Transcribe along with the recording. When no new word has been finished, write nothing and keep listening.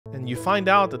And you find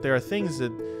out that there are things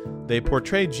that they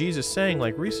portray Jesus saying,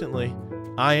 like recently,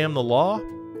 I am the law.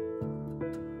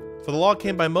 For the law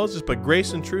came by Moses, but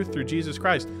grace and truth through Jesus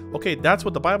Christ. Okay, that's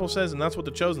what the Bible says, and that's what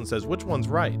the Chosen says. Which one's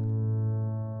right?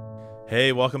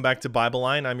 Hey, welcome back to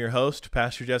Bibleline. I'm your host,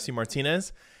 Pastor Jesse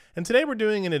Martinez, and today we're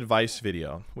doing an advice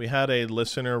video. We had a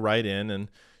listener write in, and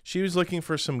she was looking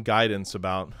for some guidance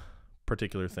about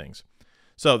particular things.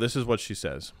 So this is what she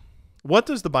says. What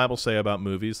does the Bible say about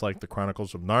movies like the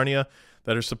Chronicles of Narnia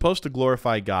that are supposed to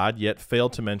glorify God, yet fail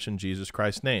to mention Jesus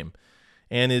Christ's name?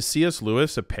 And is C.S.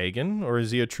 Lewis a pagan, or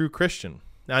is he a true Christian?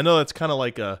 Now, I know that's kind of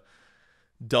like a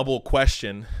double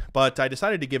question, but I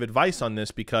decided to give advice on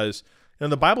this because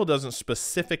the Bible doesn't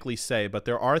specifically say, but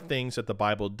there are things that the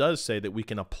Bible does say that we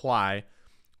can apply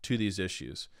to these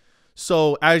issues.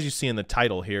 So as you see in the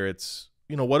title here, it's,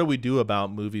 what do we do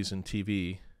about movies and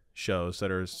TV shows that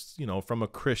are, from a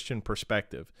Christian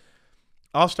perspective?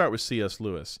 I'll start with C.S.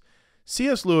 Lewis.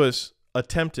 C.S. Lewis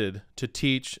attempted to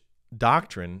teach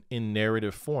doctrine in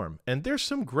narrative form, and there's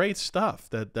some great stuff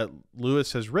that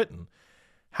Lewis has written.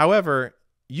 However,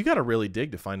 you got to really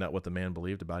dig to find out what the man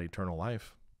believed about eternal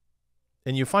life.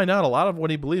 And you find out a lot of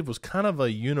what he believed was kind of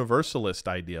a universalist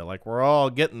idea, like we're all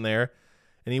getting there,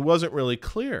 and he wasn't really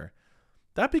clear.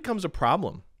 That becomes a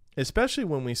problem, especially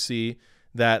when we see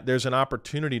that there's an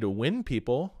opportunity to win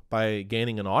people by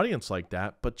gaining an audience like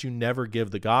that, but you never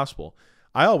give the gospel.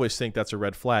 I always think that's a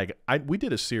red flag. We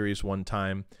did a series one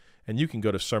time, and you can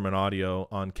go to sermon audio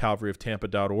on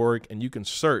calvaryoftampa.org, and you can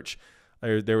search.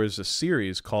 There was a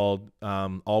series called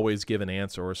Always Give an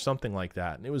Answer or something like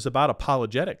that, and it was about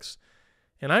apologetics.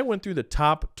 And I went through the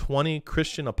top 20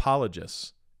 Christian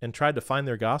apologists and tried to find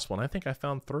their gospel, and I think I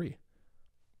found 3.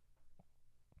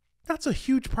 That's a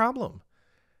huge problem.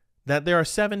 That there are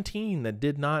 17 that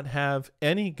did not have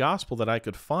any gospel that I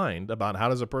could find about how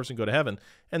does a person go to heaven.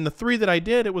 And the 3 that I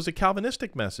did, it was a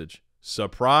Calvinistic message.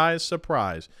 Surprise,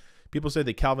 surprise. People say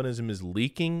that Calvinism is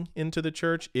leaking into the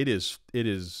church. It is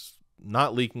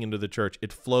not leaking into the church.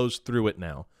 It flows through it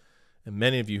now. And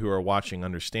many of you who are watching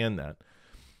understand that.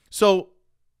 So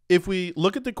if we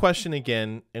look at the question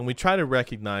again and we try to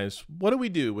recognize, what do we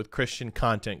do with Christian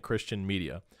content, Christian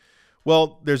media?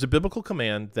 Well, there's a biblical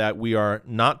command that we are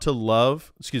not to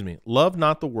love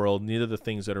not the world, neither the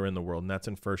things that are in the world. And that's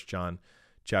in 1 John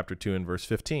chapter 2 and verse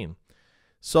 15.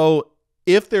 So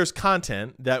if there's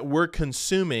content that we're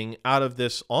consuming out of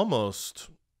this almost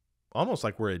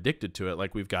like we're addicted to it,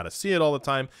 like we've got to see it all the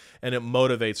time, and it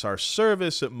motivates our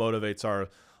service, it motivates our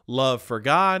love for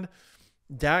God,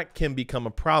 that can become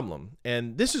a problem.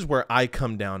 And this is where I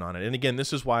come down on it. And again,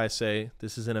 this is why I say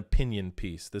this is an opinion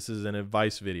piece. This is an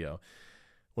advice video.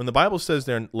 When the Bible says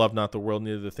there, love not the world,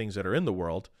 neither the things that are in the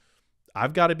world,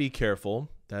 I've got to be careful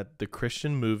that the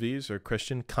Christian movies or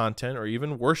Christian content or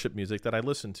even worship music that I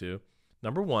listen to,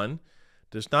 number one,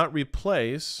 does not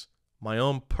replace my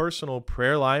own personal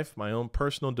prayer life, my own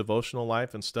personal devotional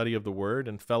life and study of the word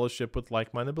and fellowship with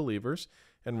like-minded believers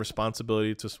and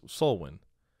responsibility to soul win.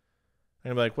 And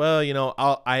I'm like, well,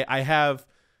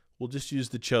 we'll just use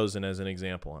The Chosen as an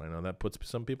example. And I know that puts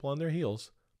some people on their heels,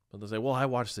 but they'll say, well, I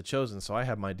watched The Chosen, so I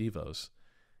have my devos.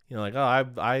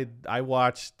 I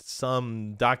watched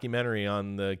some documentary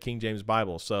on the King James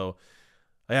Bible. So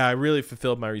yeah, I really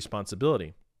fulfilled my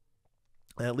responsibility.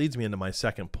 And that leads me into my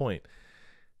second point.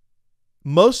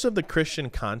 Most of the Christian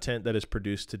content that is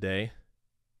produced today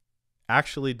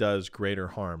actually does greater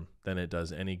harm than it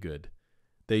does any good.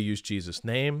 They use Jesus'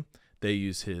 name. They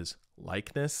use his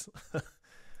likeness.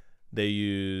 They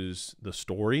use the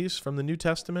stories from the New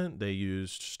Testament. They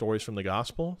use stories from the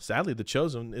gospel. Sadly, The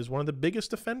Chosen is one of the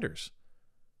biggest offenders.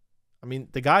 I mean,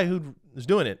 the guy who is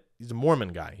doing it, he's a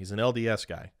Mormon guy. He's an LDS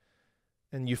guy.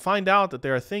 And you find out that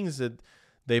there are things that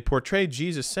they portray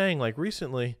Jesus saying, like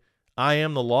recently, I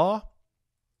am the law.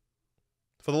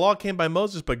 For the law came by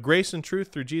Moses, but grace and truth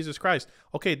through Jesus Christ.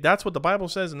 Okay, that's what the Bible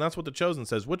says, and that's what The Chosen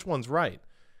says. Which one's right?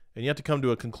 And you have to come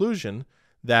to a conclusion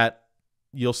that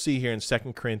you'll see here in 2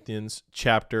 Corinthians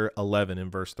chapter 11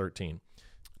 and verse 13.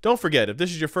 Don't forget, if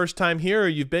this is your first time here or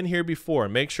you've been here before,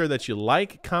 make sure that you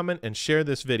like, comment, and share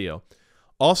this video.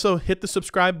 Also, hit the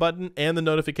subscribe button and the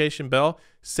notification bell.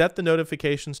 Set the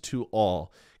notifications to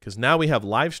all, because now we have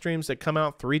live streams that come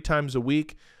out 3 times a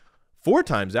week, 4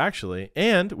 times actually,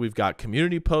 and we've got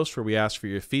community posts where we ask for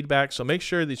your feedback. So make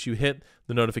sure that you hit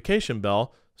the notification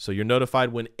bell so you're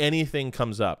notified when anything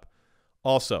comes up.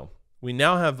 Also, we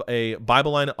now have a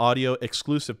Bibleline audio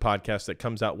exclusive podcast that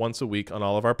comes out once a week on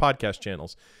all of our podcast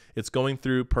channels. It's going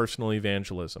through personal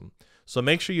evangelism. So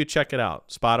make sure you check it out.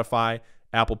 Spotify,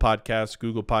 Apple Podcasts,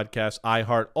 Google Podcasts,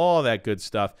 iHeart, all that good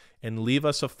stuff. And leave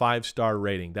us a 5-star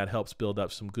rating. That helps build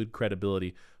up some good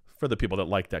credibility for the people that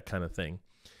like that kind of thing.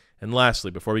 And lastly,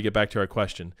 before we get back to our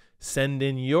question, send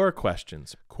in your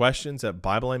questions at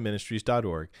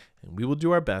BibleLineMinistries.org, and we will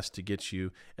do our best to get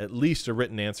you at least a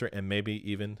written answer and maybe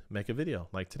even make a video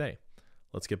like today.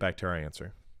 Let's get back to our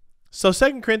answer. So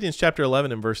 2 Corinthians chapter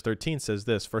 11 and verse 13 says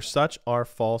this, "For such are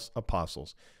false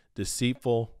apostles,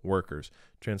 deceitful workers,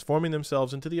 transforming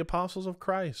themselves into the apostles of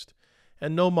Christ.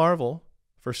 And no marvel,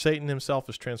 for Satan himself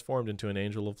is transformed into an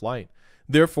angel of light.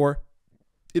 Therefore,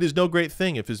 it is no great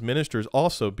thing if his ministers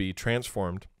also be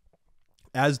transformed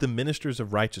as the ministers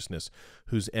of righteousness,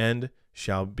 whose end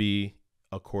shall be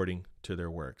according to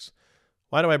their works."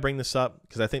 Why do I bring this up?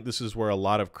 Because I think this is where a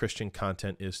lot of Christian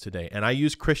content is today. And I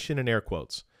use Christian in air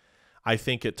quotes. I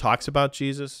think it talks about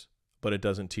Jesus, but it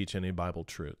doesn't teach any Bible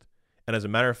truth. And as a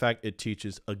matter of fact, it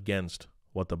teaches against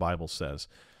what the Bible says.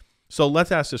 So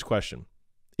let's ask this question.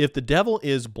 If the devil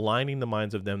is blinding the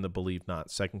minds of them that believe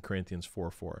not, 2 Corinthians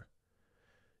 4:4,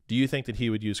 do you think that he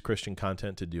would use Christian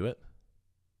content to do it?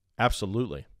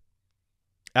 Absolutely.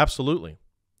 Absolutely.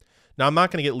 Now, I'm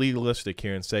not going to get legalistic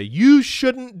here and say, you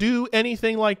shouldn't do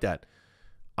anything like that.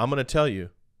 I'm going to tell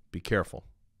you, be careful.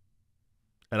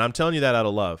 And I'm telling you that out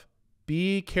of love.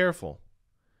 Be careful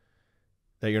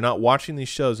that you're not watching these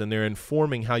shows and they're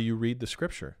informing how you read the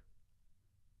scripture.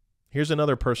 Here's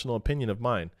another personal opinion of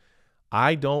mine.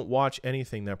 I don't watch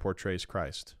anything that portrays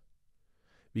Christ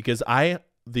because I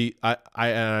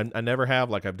never have.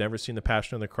 Like, I've never seen The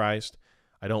Passion of the Christ.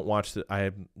 I don't watch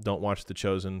The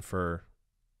Chosen for,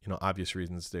 obvious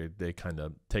reasons. They kind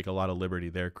of take a lot of liberty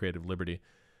there, creative liberty.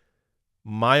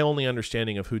 My only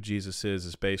understanding of who Jesus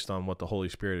is based on what the Holy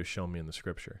Spirit has shown me in the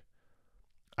scripture.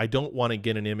 I don't want to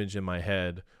get an image in my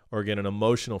head or get an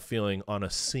emotional feeling on a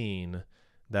scene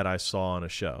that I saw on a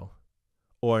show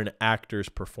or an actor's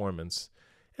performance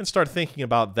and start thinking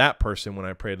about that person when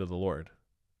I pray to the Lord.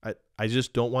 I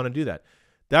just don't want to do that.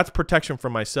 That's protection for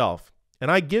myself. And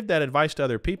I give that advice to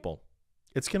other people.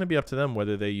 It's going to be up to them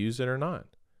whether they use it or not.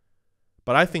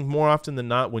 But I think more often than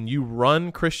not, when you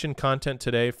run Christian content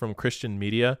today from Christian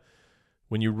media,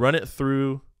 when you run it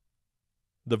through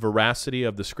the veracity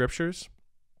of the scriptures,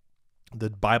 the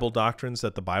Bible doctrines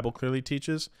that the Bible clearly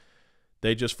teaches,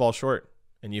 they just fall short.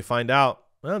 And you find out,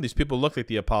 well, these people look like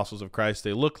the apostles of Christ.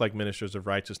 They look like ministers of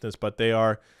righteousness, but they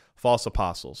are false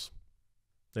apostles.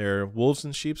 They're wolves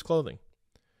in sheep's clothing.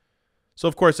 So,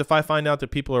 of course, if I find out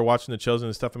that people are watching The Chosen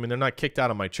and stuff, they're not kicked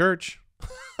out of my church.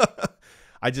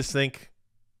 I just think,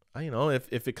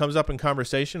 if it comes up in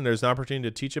conversation, there's an opportunity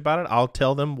to teach about it, I'll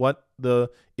tell them what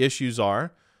the issues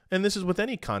are. And this is with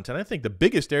any content. I think the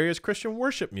biggest area is Christian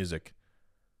worship music.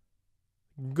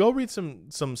 Go read some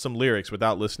lyrics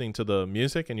without listening to the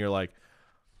music, and you're like,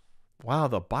 wow,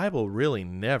 the Bible really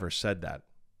never said that.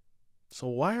 So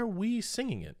why are we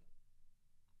singing it?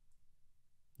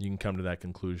 You can come to that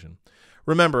conclusion.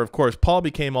 Remember, of course, Paul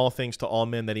became all things to all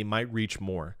men that he might reach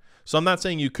more. So I'm not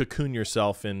saying you cocoon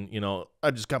yourself in, I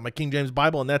just got my King James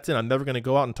Bible and that's it. I'm never going to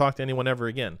go out and talk to anyone ever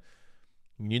again.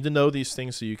 You need to know these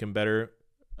things so you can better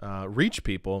reach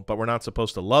people, but we're not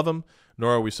supposed to love them,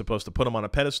 nor are we supposed to put them on a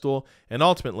pedestal. And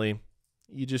ultimately,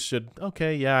 you just should,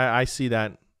 okay, yeah, I see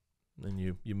that, and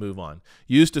you move on.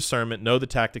 Use discernment, know the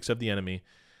tactics of the enemy,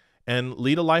 and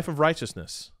lead a life of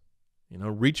righteousness.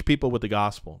 Reach people with the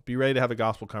gospel. Be ready to have a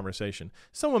gospel conversation.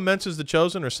 Someone mentions The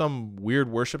Chosen or some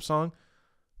weird worship song,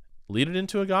 lead it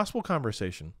into a gospel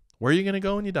conversation. Where are you going to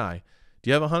go when you die? Do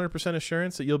you have 100%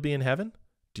 assurance that you'll be in heaven?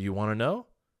 Do you want to know?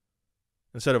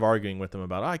 Instead of arguing with them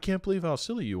about, I can't believe how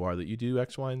silly you are that you do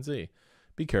X, Y, and Z.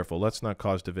 Be careful. Let's not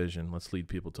cause division. Let's lead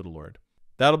people to the Lord.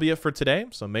 That'll be it for today.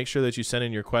 So make sure that you send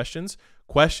in your questions.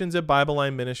 Questions at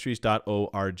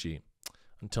BibleLineMinistries.org.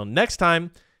 Until next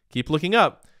time, keep looking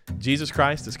up. Jesus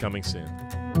Christ is coming soon.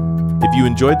 If you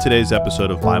enjoyed today's episode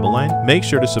of Bibleline, make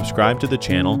sure to subscribe to the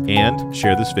channel and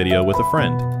share this video with a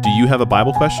friend. Do you have a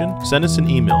Bible question? Send us an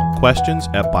email,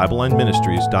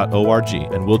 questions@BibleLineMinistries.org,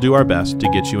 and we'll do our best to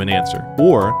get you an answer.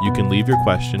 Or you can leave your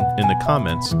question in the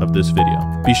comments of this video.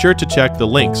 Be sure to check the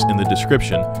links in the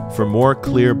description for more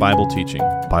clear Bible teaching.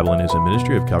 Bibleline is a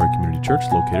ministry of Calvary Community Church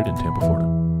located in Tampa,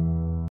 Florida.